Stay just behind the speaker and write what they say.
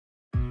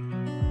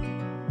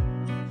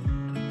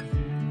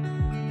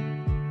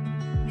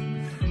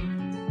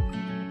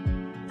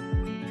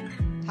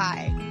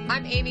Hi,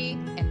 I'm Amy,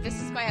 and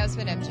this is my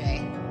husband, MJ.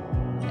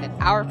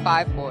 And our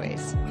 5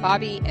 boys,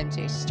 Bobby,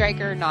 MJ,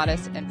 Striker,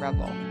 Naudus, and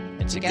Rebel.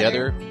 And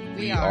together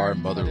we are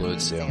Motherlode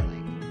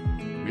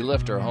Sailing. We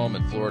left our home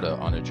in Florida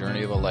on a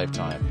journey of a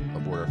lifetime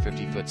aboard our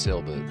 50-foot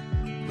sailboat,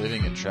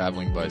 living and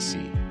traveling by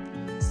sea.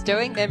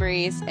 Stowing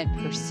memories and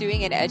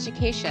pursuing an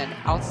education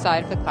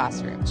outside of the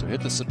classroom. So hit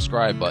the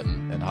subscribe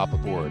button and hop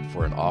aboard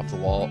for an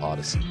off-the-wall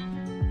odyssey.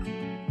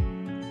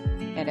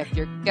 And if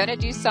you're gonna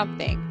do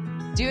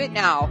something, do it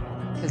now,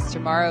 because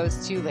tomorrow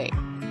is too late.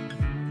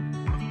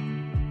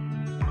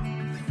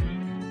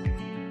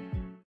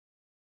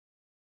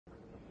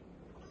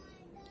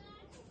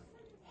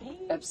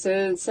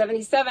 Episode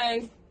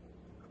 77,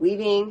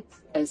 leaving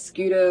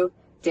Escudo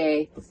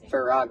De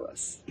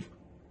Veraguas.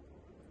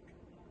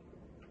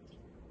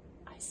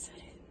 I said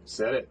it.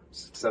 Said it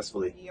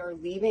successfully. We are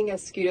leaving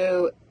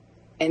Escudo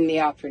in the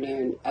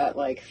afternoon at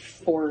like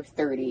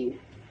 4:30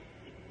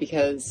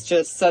 because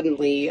just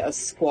suddenly a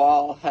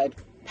squall had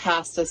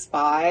passed us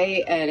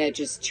by and it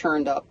just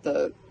churned up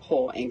the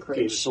whole anchorage.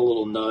 Okay, just a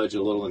little nudge,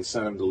 a little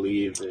incentive to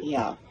leave.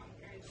 Yeah.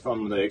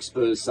 From the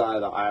exposed side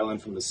of the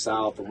island from the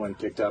south, the wind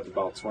picked up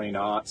about 20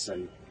 knots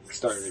and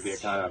started to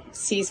get kind of...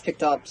 Seas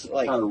picked up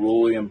like... kind of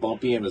rolly and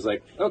bumpy and was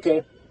like,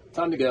 okay,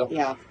 time to go.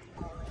 Yeah.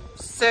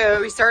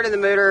 So we started the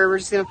motor. We're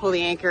just going to pull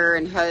the anchor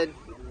and head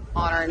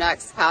on our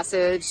next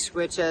passage,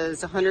 which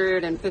is a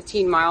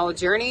 115-mile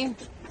journey.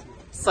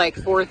 It's like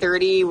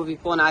 4:30. We'll be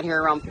pulling out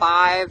here around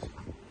 5.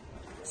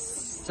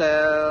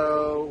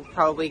 So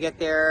probably get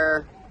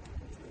there,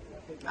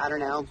 I don't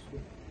know,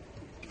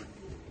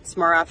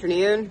 tomorrow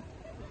afternoon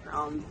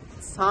around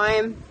this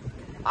time.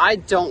 I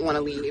don't want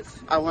to leave.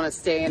 I want to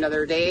stay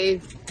another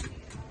day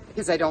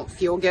because I don't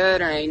feel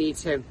good and I need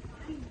to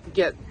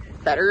get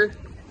better.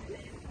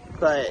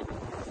 But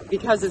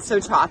because it's so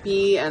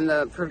choppy and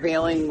the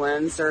prevailing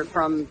winds are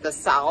from the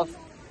south,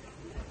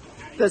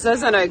 this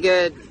isn't a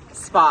good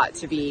spot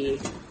to be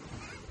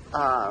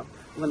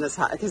when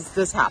because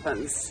this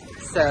happens.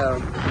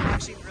 So I'm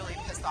actually really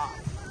pissed off.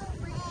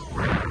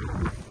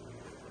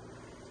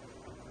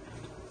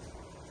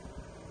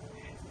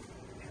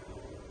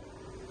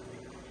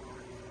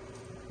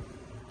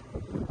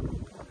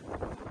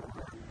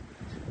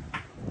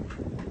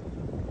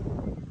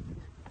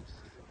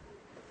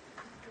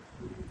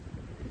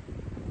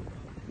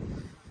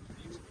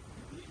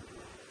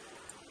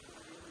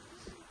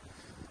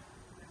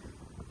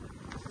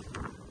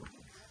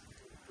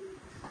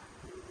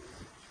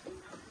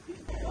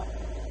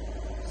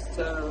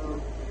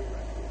 So,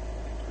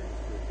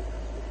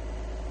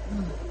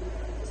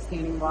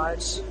 standing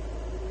watch,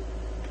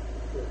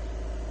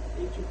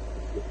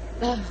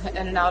 in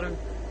and out of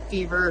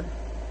fever,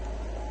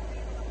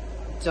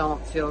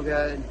 don't feel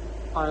good.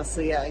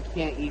 Honestly, I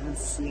can't even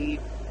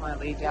sleep when I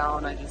lay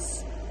down. I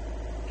just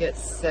get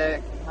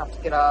sick, have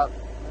to get up,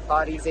 my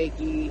body's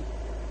achy.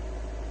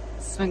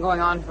 It's been going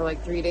on for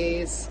like 3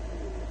 days.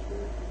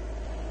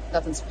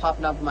 Nothing's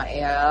popping up in my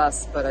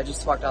AIS, but I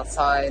just walked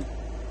outside.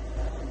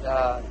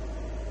 And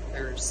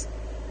there's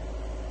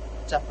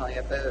definitely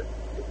a boat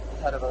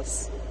ahead of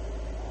us,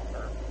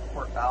 or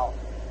port bow.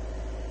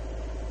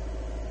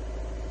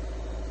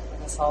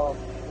 I guess we'll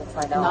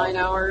find out. 9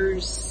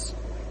 hours,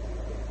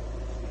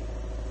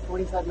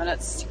 45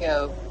 minutes to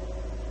go.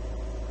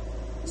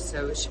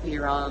 So it should be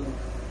around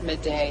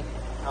midday.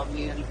 I'll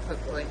be in,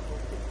 hopefully.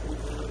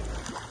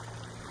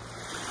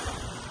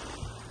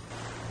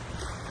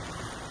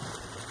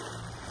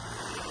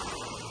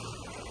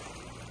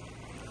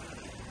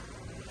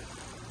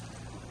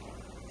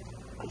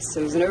 So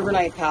it was an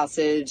overnight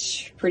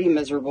passage, pretty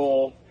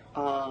miserable.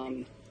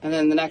 And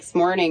then the next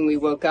morning we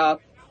woke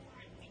up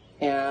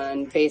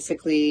and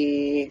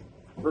basically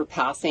we're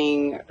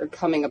passing or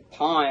coming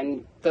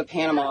upon the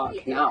Panama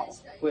Canal,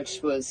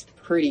 which was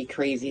pretty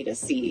crazy to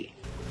see.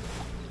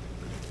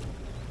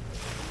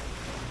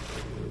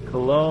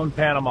 Cologne,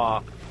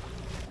 Panama.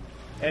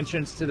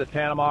 Entrance to the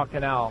Panama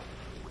Canal,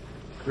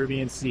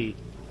 Caribbean Sea.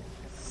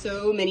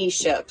 So many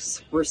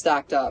ships were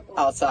stacked up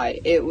outside.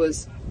 It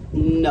was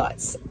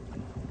nuts.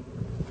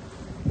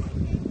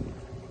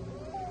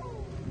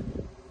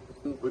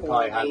 We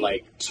probably had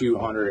like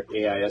 200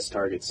 AIS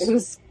targets. It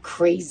was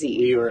crazy.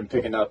 We were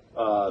picking up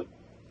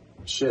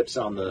ships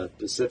on the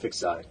Pacific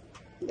side.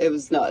 It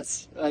was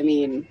nuts. I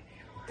mean,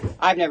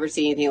 I've never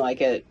seen anything like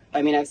it.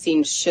 I mean, I've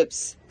seen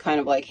ships kind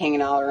of like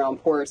hanging out around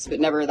ports, but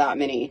never that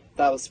many.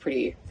 That was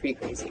pretty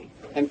crazy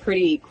and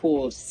pretty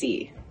cool to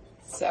see.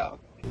 So.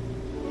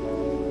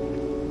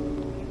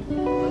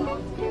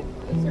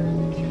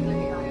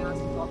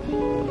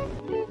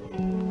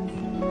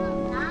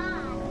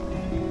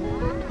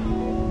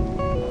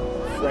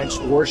 French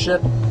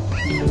warship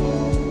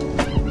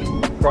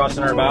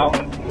crossing our bow.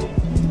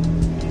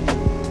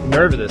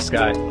 Nerve of this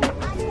guy.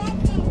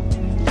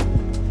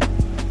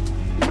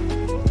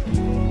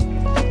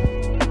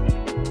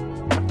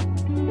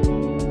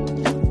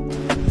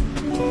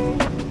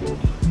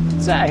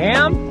 Is that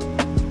ham?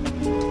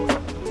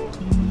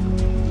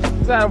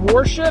 Is that a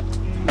warship?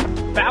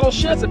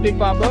 Battleship? That's a big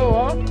babo,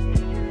 huh?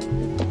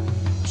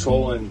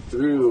 Trolling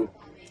through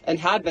and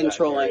had been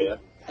trolling. Area.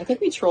 I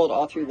think we trolled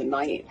all through the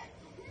night.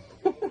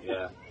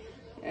 Yeah.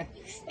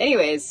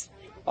 Anyways,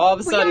 all of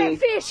a sudden, we got a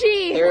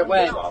fishy! there it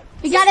went.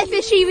 We got a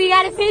fishy! We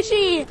got a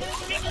fishy!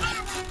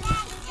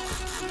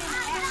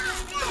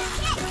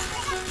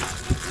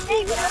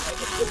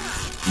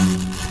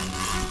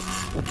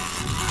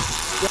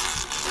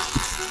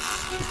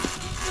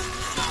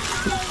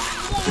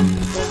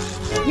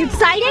 You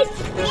excited?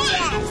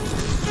 Yes!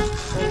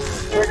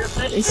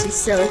 This is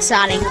so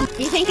exciting.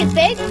 Do you think it's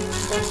big?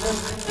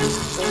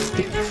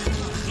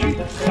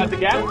 Got the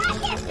gap?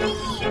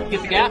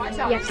 Get the gap?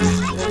 Yes.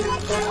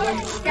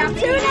 Got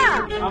tuna!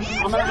 I'm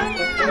gonna have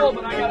to pull,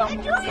 but I gotta.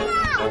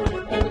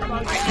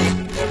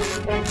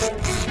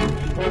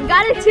 We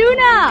got a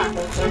tuna!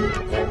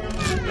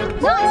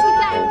 Nice, we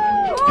got it!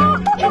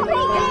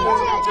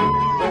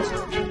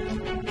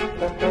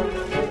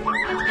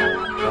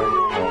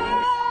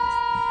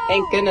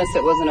 Thank goodness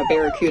it wasn't a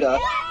barracuda.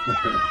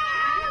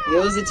 It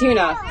was a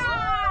tuna.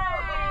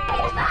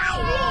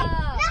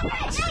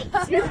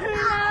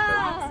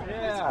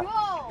 Yeah.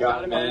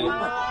 Got it, man.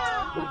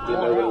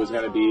 Didn't know what it was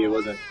going to be. It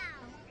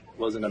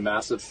wasn't a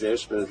massive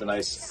fish, but it was a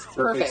nice,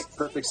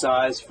 perfect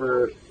size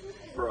for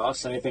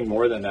us. Anything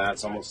more than that,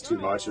 it's almost too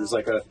much. It was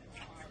like a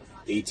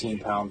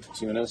 18-pound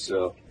tuna,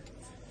 so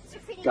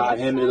got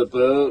him into the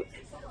boat,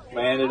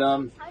 landed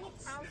him.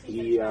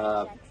 He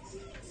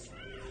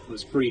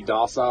was pretty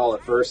docile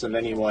at first, and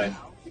then he went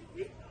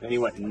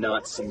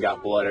nuts and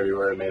got blood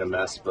everywhere and made a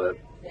mess. But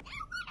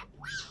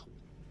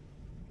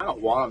I don't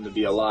want him to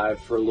be alive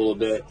for a little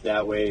bit.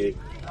 That way,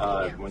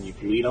 when you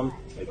bleed them,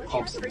 it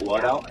pumps the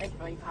blood out and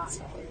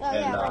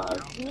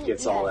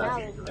gets all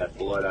that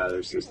blood out of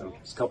their system.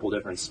 There's a couple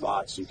different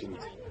spots you can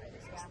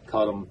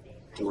cut them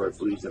to where it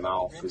bleeds them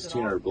out, because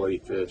tuna are bloody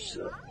fish.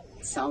 So.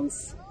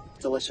 Sounds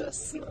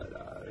delicious. But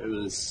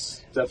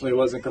it definitely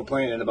wasn't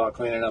complaining about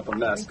cleaning up a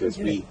mess, because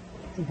we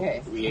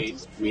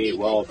ate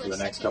well for the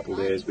next couple of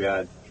days. We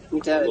had a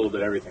little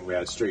bit of everything. We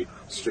had straight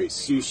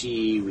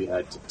sushi, we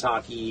had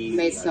tataki,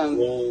 made some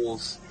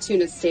rolls,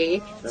 tuna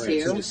steak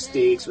too. Tuna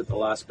steaks with the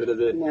last bit of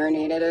it.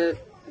 Marinated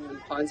it in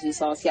ponzu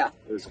sauce. Yeah,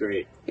 it was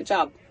great. Good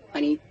job,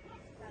 honey.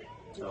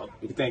 So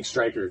you can thank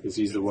Stryker, because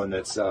he's the one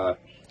that's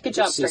good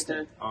job,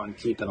 Stryker, on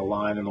keeping a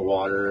line in the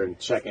water and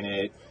checking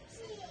it.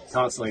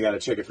 Constantly got to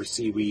check it for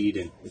seaweed,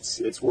 and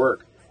it's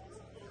work.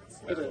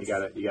 You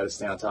gotta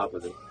stay on top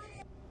of it.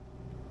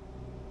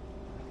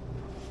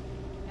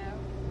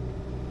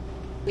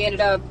 We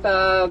ended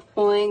up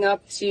pulling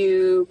up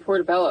to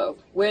Portobello,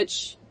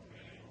 which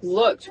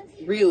looked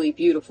really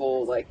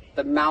beautiful, like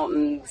the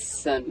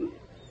mountains, and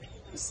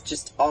it was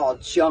just all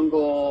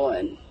jungle.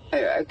 And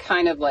I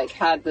kind of like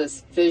had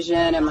this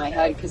vision in my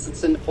head, because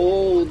it's an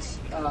old,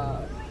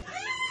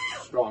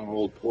 strong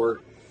old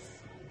port.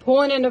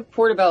 Pulling into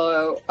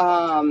Portobello,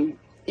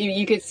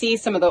 you could see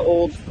some of the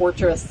old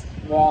fortress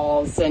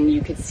walls, and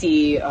you could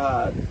see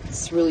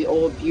this really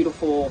old,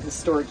 beautiful,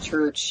 historic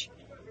church.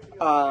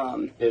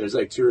 There's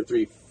like 2 or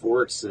 3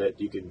 forts that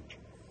you can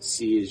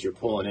see as you're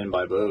pulling in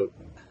by boat.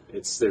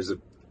 There's a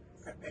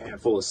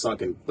handful of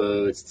sunken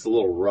boats. It's a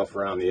little rough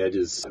around the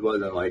edges. It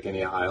wasn't like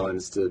any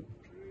islands to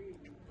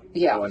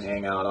go and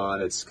hang out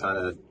on. It's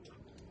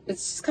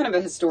just kind of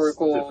a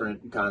historical,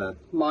 different kind of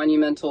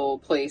monumental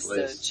place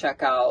to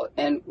check out,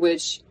 and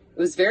which it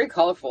was very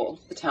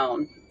colorful. The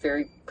town,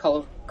 very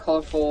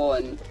colorful,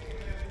 and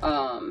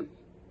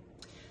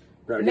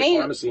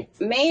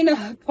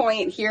main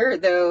point here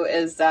though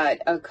is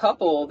that a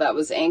couple that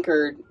was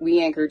we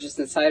anchored just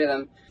inside of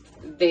them.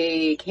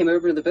 They came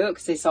over to the boat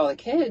because they saw the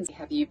kids.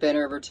 Have you been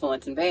over to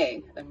Linton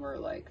Bay? And we're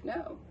like,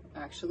 no,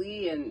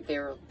 actually. And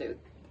they're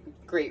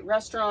great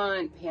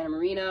restaurant, Panama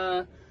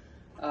Marina.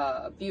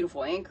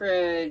 Beautiful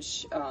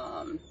anchorage,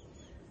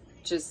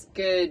 just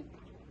good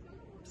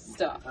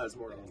stuff.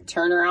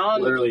 Turn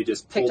around, literally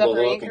just picked up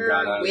our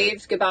anchor,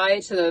 waved goodbye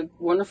to the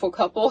wonderful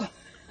couple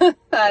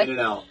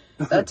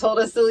that told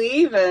us to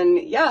leave, and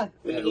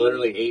we had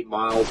literally 8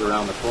 miles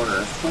around the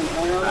corner,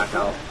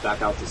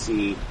 back out to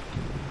sea,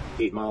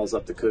 8 miles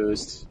up the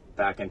coast,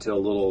 back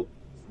into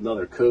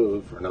another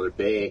cove or another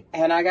bay.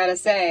 And I gotta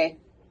say,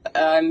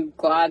 I'm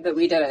glad that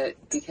we did it,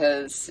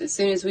 because as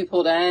soon as we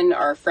pulled in,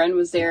 our friend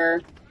was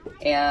there,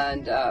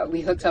 and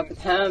we hooked up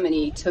with him, and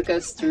he took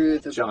us through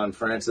the John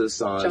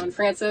Francis,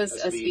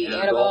 SV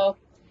Annabelle.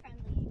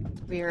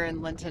 We are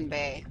in Linton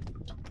Bay.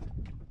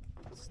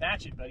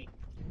 Snatch it, buddy.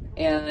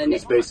 And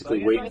he's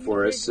basically waiting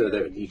for us so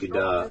that he could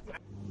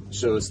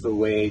show us the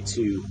way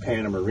to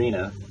Panama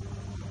Marina,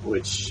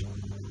 which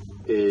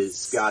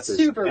is got this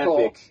super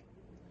epic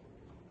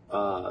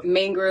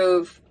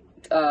mangrove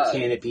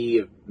canopy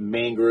of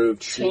mangrove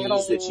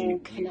trees that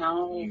you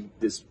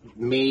this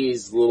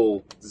maze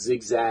little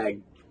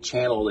zigzag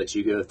channel that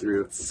you go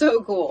through.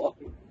 So cool.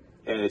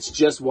 And it's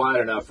just wide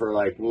enough for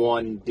like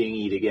one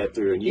dinghy to get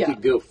through, and you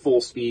could go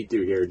full speed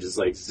through here, just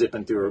like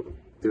zipping through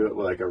it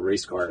like a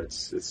race car.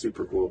 It's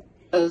super cool.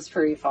 It was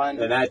pretty fun.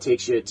 And that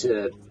takes you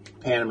to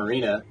Panama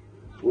Marina,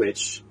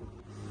 which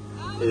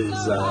is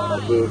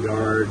a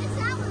boatyard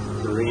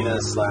marina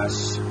 /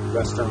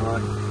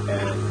 restaurant,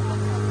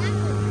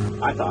 and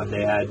I thought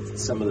they had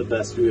some of the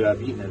best food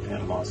I've eaten in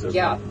Panama. So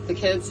Yeah, the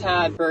kids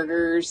had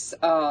burgers,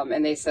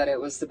 and they said it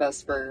was the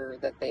best burger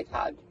that they've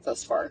had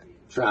thus far.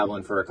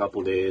 Traveling for a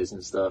couple days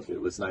and stuff, it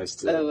was nice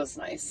to. It was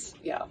nice,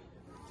 yeah.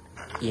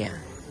 Yeah.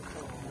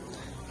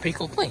 Pretty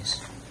cool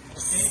place.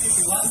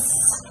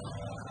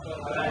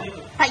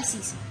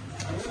 Pisces.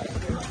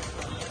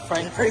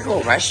 Find a pretty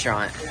cool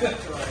restaurant.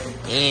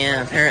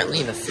 And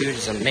apparently the food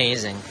is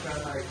amazing.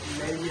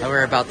 That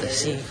we're about to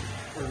see.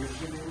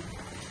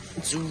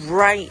 It's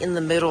right in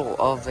the middle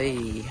of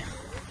a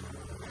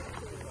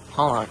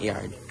haul-out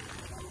yard,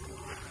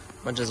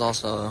 which is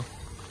also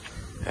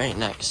right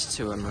next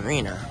to a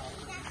marina,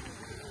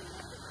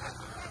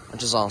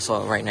 which is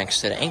also right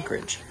next to the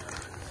anchorage.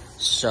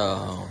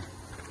 So,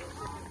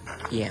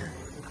 yeah.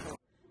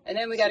 And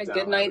then we got a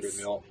good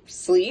night's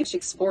sleep.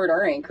 Explored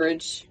our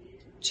anchorage,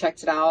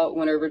 checked it out,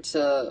 went over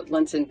to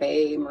Linton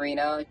Bay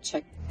Marina,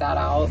 checked that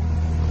out.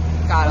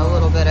 Got a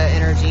little bit of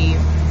energy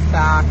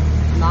back,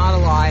 not a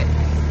lot,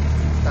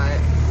 but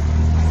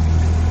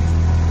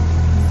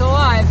still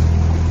alive.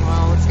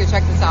 Well, let's go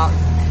check this out.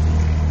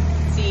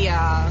 See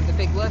the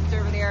big lift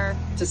over there.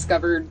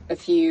 Discovered a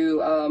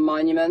few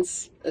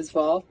monuments as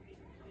well.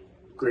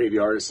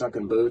 Graveyard of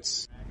sunken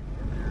boats.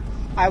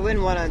 I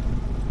wouldn't want to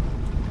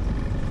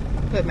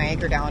put my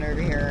anchor down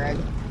over here.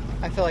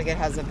 I feel like it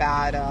has a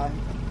bad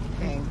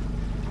thing.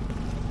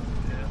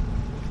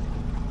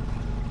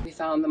 We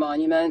found the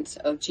monument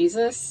of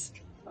Jesus,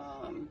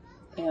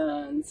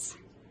 and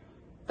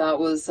that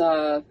was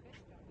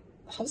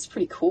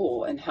pretty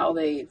cool. And how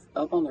they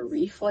up on the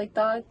reef like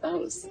that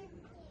was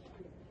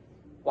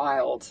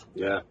wild.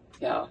 Yeah.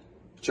 Yeah.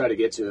 Tried to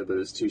get to it, but it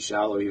was too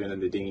shallow even in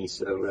the dinghy,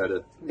 so we had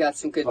to. We got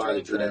some good fly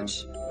the drone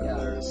footage. Yeah.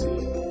 There to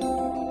see.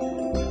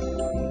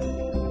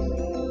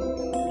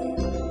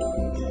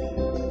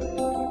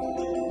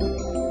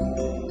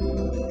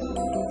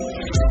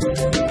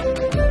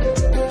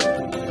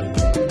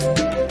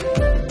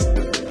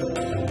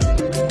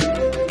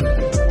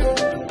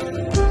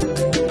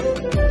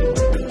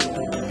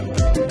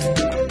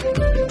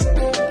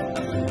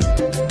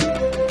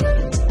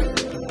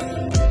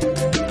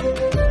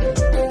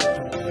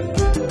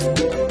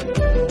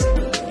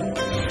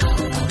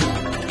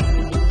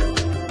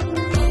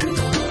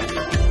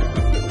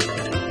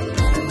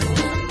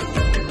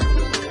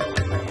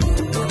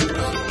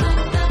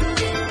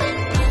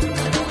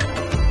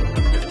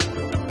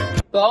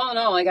 But all in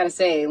all, I gotta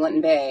say,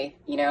 Linton Bay,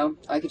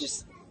 I could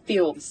just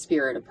feel the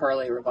spirit of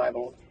Parlay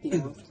Revival,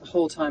 the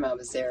whole time I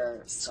was there.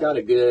 It's got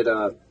a good,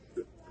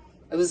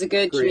 it was a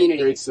good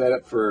community. Great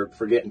setup for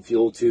getting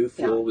fuel too.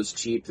 Fuel was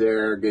cheap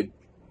there, good,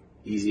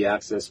 easy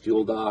access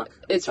fuel dock.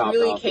 It's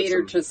really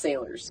catered to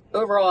sailors.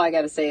 Overall, I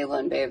gotta say,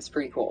 Linton Bay was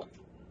pretty cool.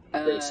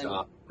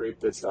 Great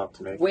pit stop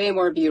to make. Way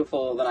more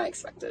beautiful than I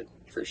expected,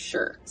 for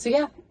sure. So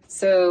yeah,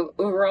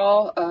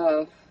 overall,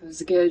 it was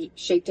a good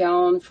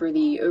shakedown for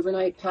the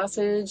overnight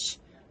passage.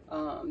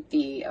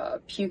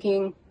 The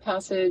puking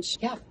passage.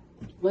 Yeah,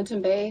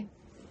 Linton Bay,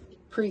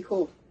 pretty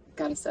cool,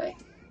 gotta say.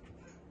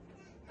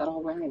 That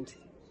all rhymed.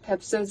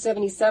 Episode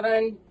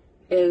 77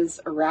 is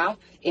a wrap,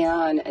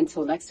 and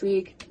until next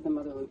week, the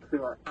Motherlode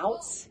crew are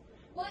out.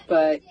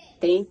 But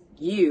thank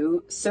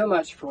you so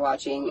much for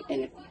watching,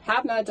 and if you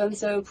have not done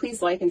so,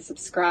 please like and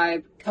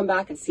subscribe. Come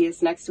back and see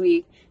us next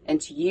week. And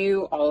to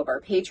you, all of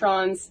our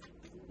patrons,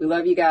 we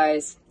love you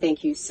guys.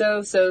 Thank you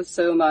so, so,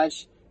 so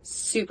much.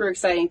 Super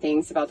exciting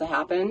things about to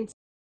happen.